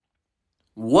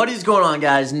What is going on,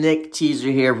 guys? Nick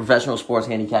Teaser here, professional sports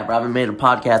handicapper. I haven't made a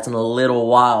podcast in a little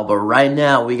while, but right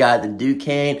now we got the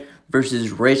Duquesne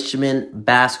versus Richmond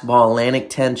Basketball Atlantic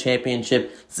 10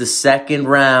 Championship. It's the second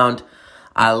round.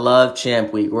 I love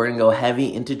Champ Week. We're going to go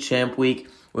heavy into Champ Week.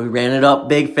 We ran it up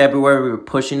big February. We were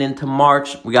pushing into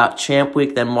March. We got Champ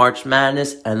Week, then March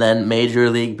Madness, and then Major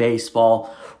League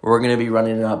Baseball. We're going to be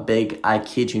running it up big. I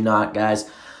kid you not,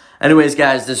 guys. Anyways,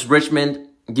 guys, this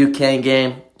Richmond-Duquesne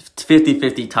game,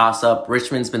 50-50 toss-up.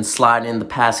 Richmond's been sliding in the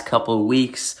past couple of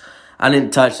weeks. I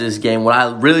didn't touch this game. What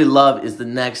I really love is the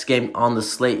next game on the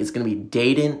slate. It's going to be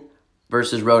Dayton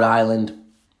versus Rhode Island.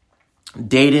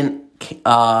 Dayton, they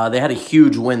had a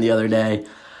huge win the other day.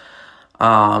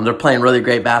 They're playing really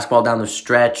great basketball down the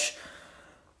stretch.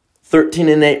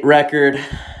 13-8 record.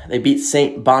 They beat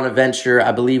St. Bonaventure.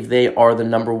 I believe they are the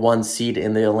number 1 seed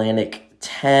in the Atlantic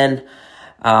 10.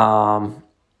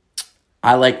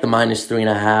 I like the minus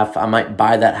 3.5. I might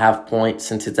buy that half point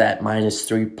since it's at minus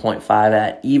 3.5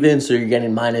 at even. So you're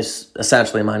getting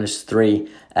essentially minus 3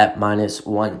 at minus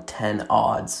 110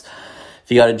 odds.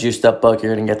 If you got a juiced up book,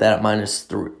 you're going to get that at minus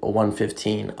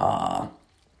 115.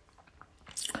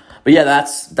 But yeah,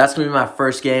 that's going to be my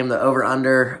first game. The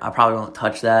over-under, I probably won't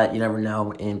touch that. You never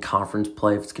know in conference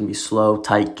play if it's going to be slow,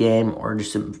 tight game, or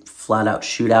just a flat-out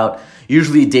shootout.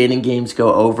 Usually Dayton games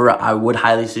go over. I would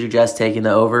highly suggest taking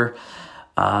the over.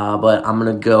 But I'm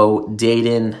going to go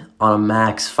Dayton on a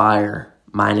max fire,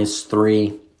 minus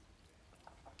 3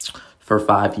 for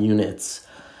 5 units.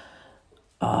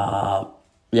 So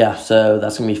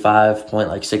that's going to be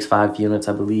 5.65 units,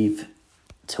 I believe,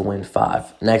 to win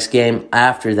 5. Next game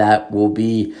after that will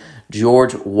be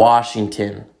George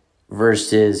Washington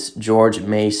versus George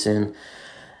Mason.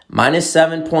 Minus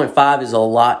 7.5 is a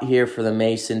lot here for the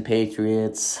Mason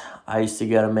Patriots. I used to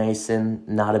go to Mason,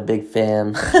 not a big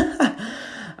fan.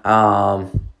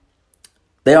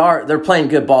 They're playing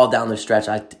good ball down the stretch.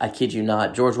 I kid you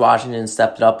not. George Washington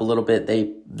stepped it up a little bit.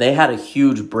 They had a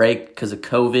huge break because of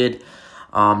COVID.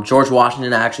 George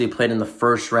Washington actually played in the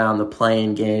first round, the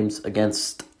play-in games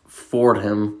against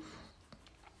Fordham.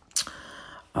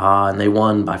 And they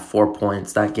won by 4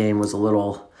 points. That game was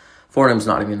Fordham's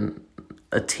not even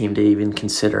a team to even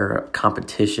consider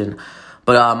competition.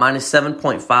 But minus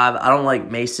 7.5, I don't like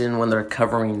Mason when they're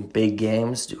covering big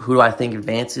games. Who do I think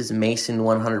advances? Mason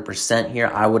 100%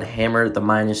 here. I would hammer the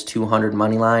minus 200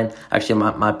 money line. Actually,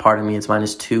 my part of me, it's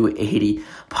minus 280.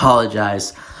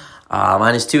 Apologize.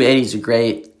 Minus 280 is a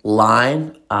great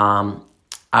line. I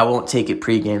won't take it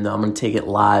pregame, though. I'm going to take it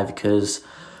live because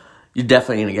you're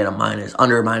definitely going to get a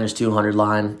under minus 200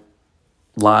 line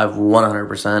live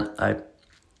 100%. I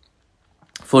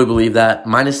fully believe that.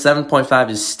 Minus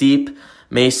 7.5 is steep.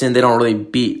 Mason, they don't really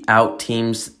beat out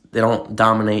teams. They don't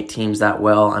dominate teams that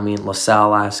well. I mean,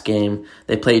 LaSalle last game,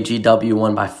 they played GW,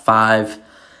 won by 5.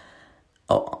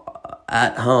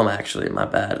 At home, actually, my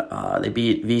bad. They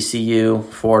beat VCU,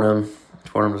 Fordham.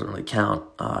 Fordham doesn't really count.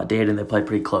 Dayton, they play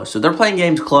pretty close. So they're playing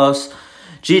games close.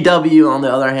 GW, on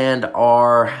the other hand,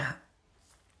 are...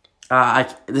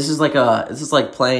 this is like playing